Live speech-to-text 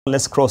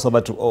Let's cross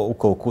over to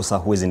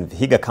Okusa, who is in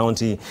Vihiga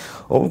County.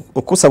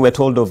 Okusa, we're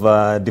told of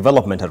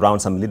development around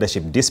some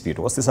leadership dispute.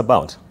 What's this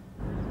about?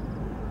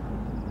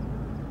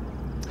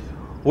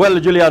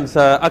 Well, Julian,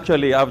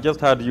 actually, I've just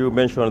heard you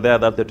mention there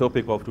that the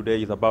topic of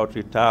today is about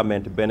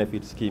retirement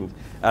benefit schemes.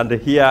 And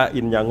here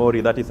in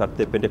Nyangori, that is at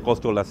the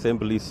Pentecostal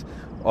Assemblies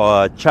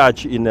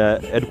Church in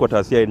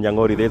headquarters here in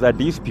Nyangori, there's a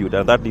dispute,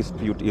 and that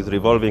dispute is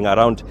revolving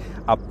around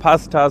a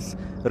pastor's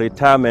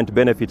retirement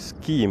benefit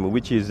scheme,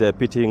 which is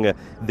pitting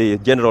the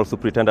general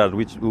superintendent,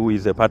 who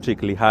is Patrick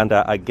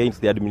Lihanda,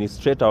 against the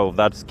administrator of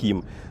that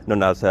scheme,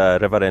 known as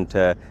Reverend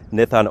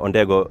Nathan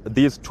Ondego.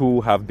 These two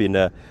have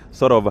been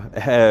sort of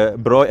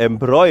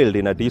embroiled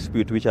in a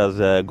dispute which has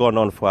gone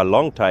on for a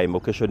long time,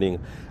 occasioning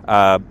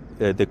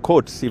the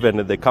courts,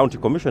 even the county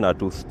commissioner,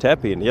 to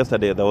step in.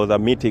 Yesterday there was a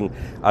meeting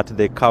at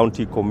the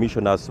county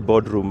commissioner's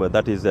boardroom,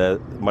 that is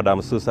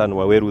Madam Susan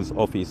Waweru's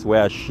office,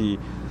 where she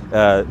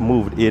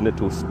moved in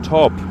to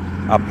stop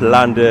a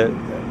planned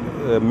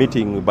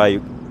meeting by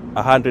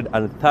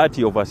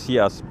 130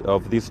 overseers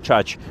of this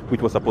church,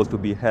 which was supposed to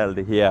be held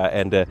here,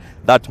 and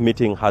that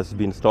meeting has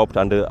been stopped.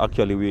 And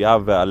actually we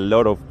have a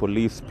lot of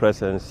police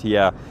presence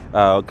here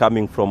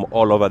coming from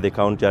all over the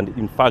county, and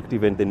in fact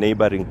even the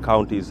neighboring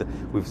counties,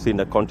 we've seen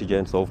a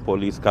contingent of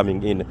police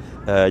coming in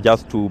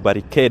just to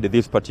barricade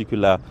this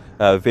particular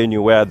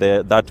venue where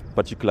that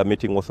particular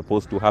meeting was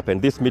supposed to happen.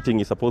 This meeting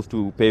is supposed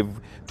to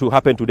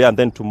happen today, and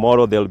then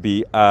tomorrow there'll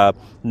be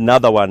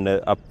another one,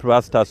 a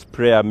pastor's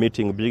prayer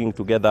meeting, bringing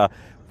together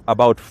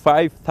about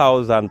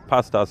 5,000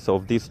 pastors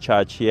of this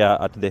church here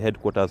at the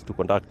headquarters to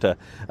conduct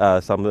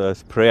some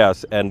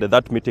prayers. And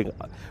that meeting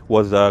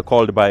was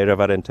called by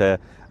Reverend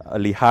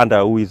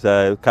Lihanda, who is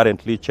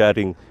currently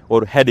chairing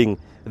or heading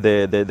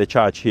the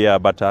church here,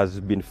 but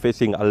has been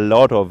facing a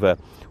lot of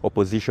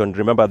opposition.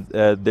 Remember,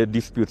 the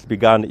disputes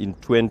began in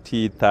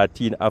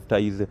 2013 after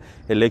his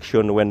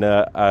election, when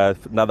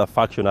another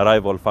faction, a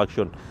rival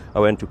faction,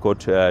 went to court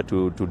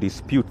to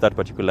dispute that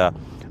particular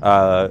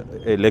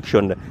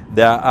election.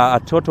 There are a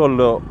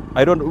total,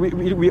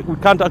 we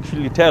can't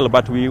actually tell,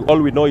 but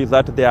all we know is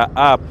that there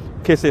are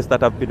cases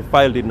that have been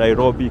filed in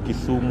Nairobi,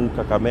 Kisumu,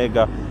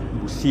 Kakamega,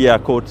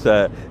 Busia courts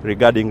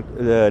regarding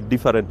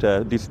different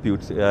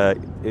disputes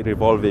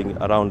revolving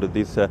around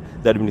this, the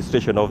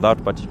administration of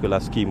that particular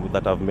scheme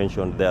that I've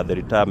mentioned there,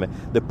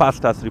 the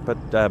pastor's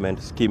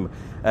retirement scheme.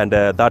 And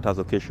that has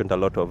occasioned a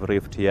lot of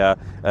rift here.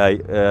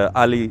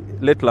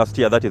 Late last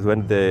year, that is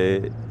when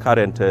the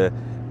current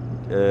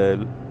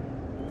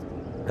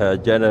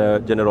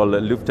General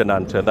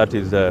Lieutenant, that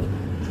is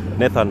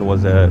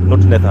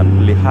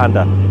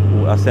Lihanda,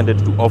 who ascended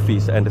to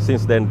office, and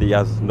since then he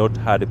has not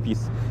had a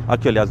peace.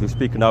 Actually, as we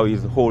speak now,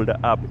 he's holed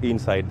up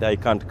inside. He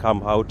can't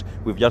come out.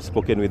 We've just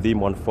spoken with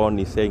him on phone.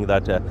 He's saying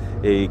that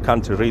he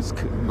can't risk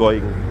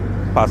going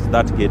past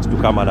that gate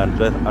to come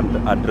and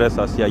address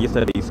us here.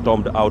 Yesterday he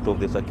stormed out of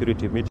the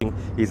security meeting.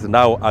 He's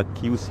now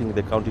accusing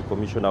the county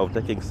commissioner of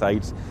taking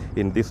sides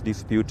in this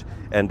dispute,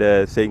 and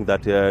saying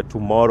that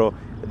tomorrow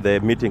the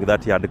meeting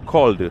that he had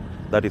called,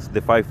 that is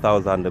the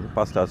 5,000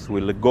 pastors,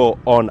 will go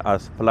on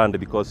as planned,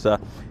 because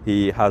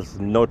he has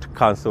not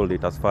cancelled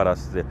it as far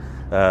as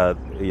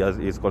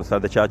is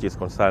concerned. The church is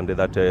concerned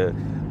that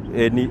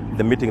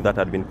the meeting that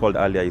had been called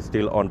earlier is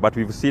still on. But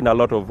we've seen a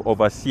lot of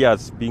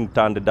overseers being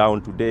turned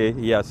down today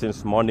here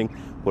since morning.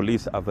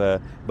 Police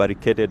have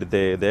barricaded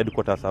the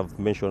headquarters. I've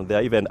mentioned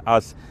there. Even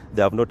us,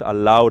 they have not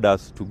allowed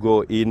us to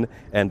go in,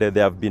 and they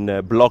have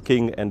been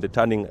blocking and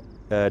turning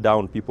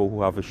down people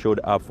who have showed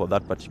up for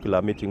that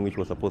particular meeting, which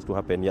was supposed to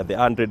happen here. The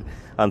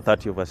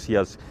 130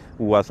 overseers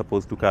who are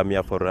supposed to come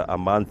here for a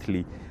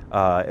monthly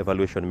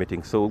evaluation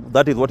meeting. So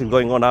that is what is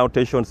going on now.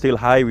 Tension still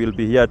high. We'll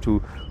be here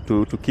to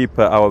keep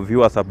our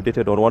viewers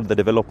updated on what the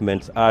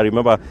developments are.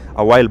 Remember,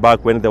 a while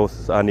back when there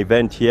was an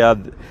event here,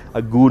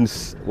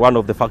 one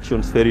of the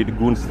factions ferried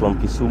goons from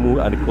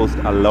Kisumu, and it caused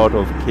a lot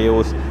of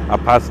chaos. A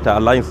pastor, a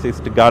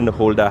licensed gun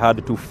holder,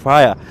 had to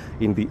fire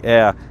in the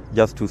air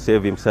just to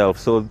save himself.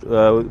 So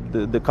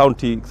the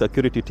county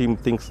security team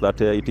thinks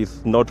that it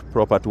is not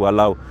proper to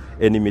allow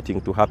any meeting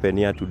to happen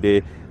here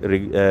today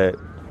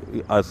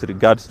as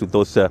regards to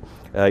those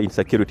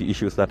insecurity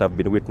issues that have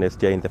been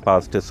witnessed here in the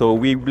past. So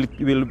we will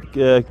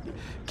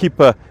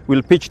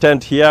we'll pitch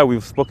tent here.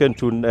 We've spoken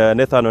to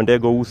Nathan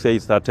Ondego, who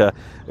says that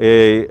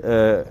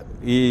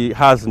he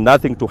has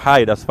nothing to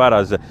hide as far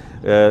as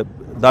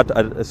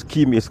that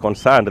scheme is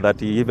concerned, that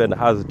he even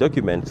has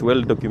documents,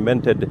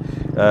 well-documented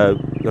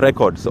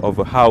records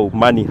of how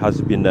money has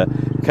been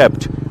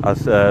kept,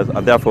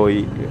 and therefore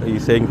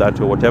he's saying that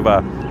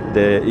whatever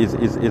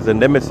is a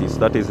nemesis,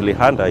 that is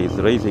Lihanda, is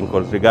raising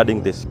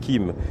regarding the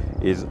scheme,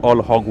 is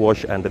all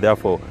hogwash, and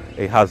therefore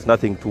he has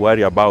nothing to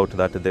worry about,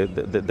 that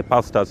the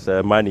pastor's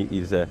money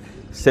is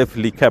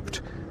safely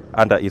kept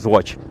under his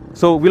watch.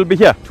 So we'll be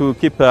here to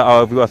keep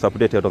our viewers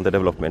updated on the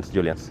developments,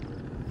 Julian.